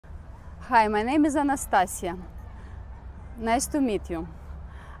Hi, my name is Anastasia. Nice to meet you.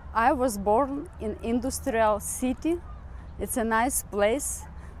 I was born in industrial city. It's a nice place.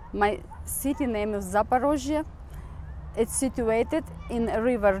 My city name is Zaporozhye. It's situated in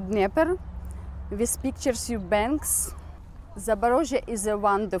river Dnieper with picturesque banks. Zaporozhye is a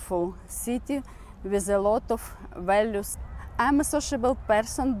wonderful city with a lot of values. I'm a sociable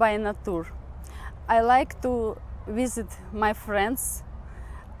person by nature. I like to visit my friends.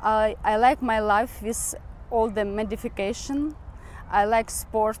 I like my life with all the modification. I like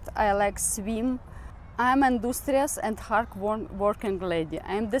sport, I like swim. I'm industrious and hard-working lady.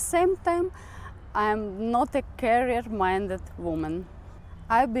 At the same time, I'm not a career-minded woman.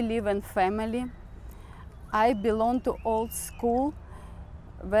 I believe in family. I belong to old school,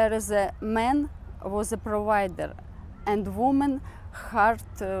 whereas a man was a provider and woman heart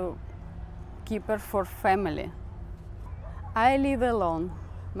keeper for family. I live alone.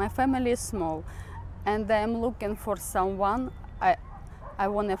 My family is small, and I'm looking for someone I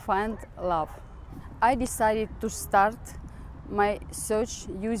want to find love. I decided to start my search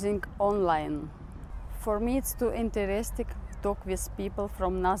using online. For me, it's too interesting to talk with people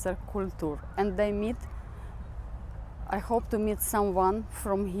from another culture, and I hope to meet someone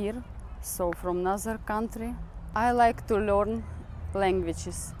from here, so from another country. I like to learn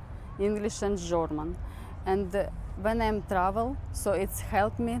languages, English and German, and when I'm travel, so it's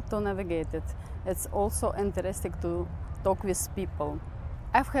helped me to navigate it. It's also interesting to talk with people.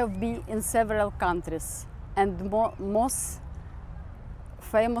 I have been in several countries, and most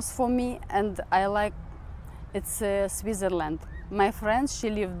famous for me, and I like it's Switzerland. My friend, she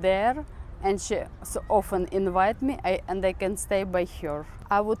lived there, and she so often invite me, and I can stay by her.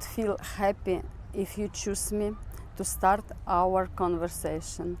 I would feel happy if you choose me to start our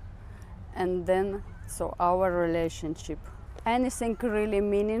conversation, and then so our relationship. Anything really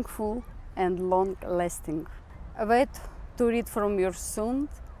meaningful and long-lasting. Wait to read from you soon,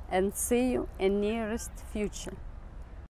 and see you in nearest future.